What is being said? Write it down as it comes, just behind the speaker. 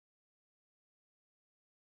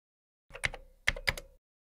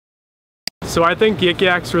So I think Yik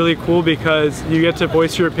Yak's really cool because you get to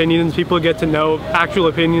voice your opinions. People get to know actual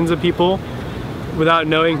opinions of people without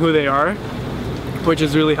knowing who they are, which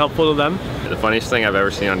is really helpful to them. The funniest thing I've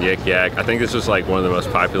ever seen on Yik Yak, I think this was like one of the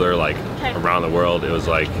most popular like around the world. It was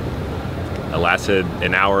like, it lasted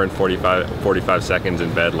an hour and 45 seconds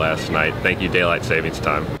in bed last night. Thank you, daylight savings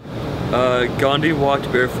time. Gandhi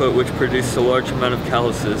walked barefoot, which produced a large amount of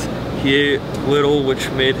calluses. He ate little, which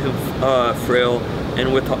made him frail,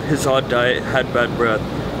 and with his odd diet, had bad breath.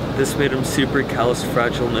 This made him super callous,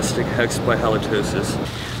 fragilistic, hexed by halitosis.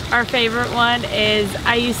 Our favorite one is,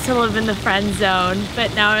 I used to live in the friend zone,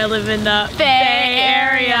 but now I live in the Bay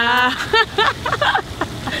Area.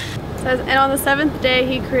 Says, and on the 7th day,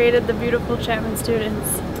 he created the beautiful Chapman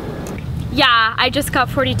students. Yeah, I just got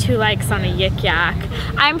 42 likes on a Yik Yak.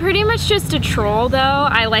 I'm pretty much just a troll though.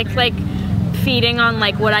 I like feeding on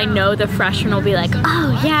like what I know the freshmen will be like,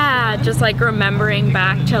 oh yeah, just like remembering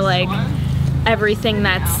back to like everything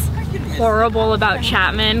that's horrible about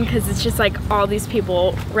Chapman, because it's just like all these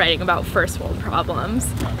people writing about first world problems.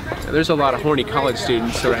 There's a lot of horny college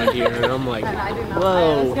students around here, and I'm like,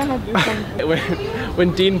 whoa.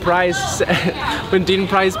 when Dean Price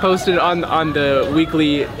posted on the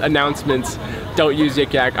weekly announcements, don't use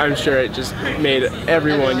Yik Yak, I'm sure it just made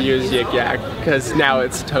everyone use Yik Yak, because now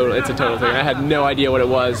it's a total thing. I had no idea what it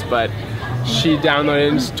was, but she downloaded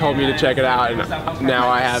it and told me to check it out, and now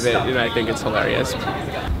I have it, and I think it's hilarious.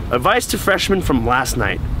 Advice to freshmen from last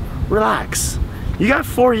night: relax. You got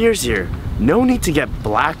 4 years here. No need to get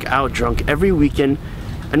blackout drunk every weekend,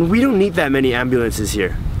 and we don't need that many ambulances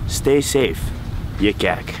here. Stay safe. Yik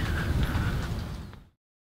Yak.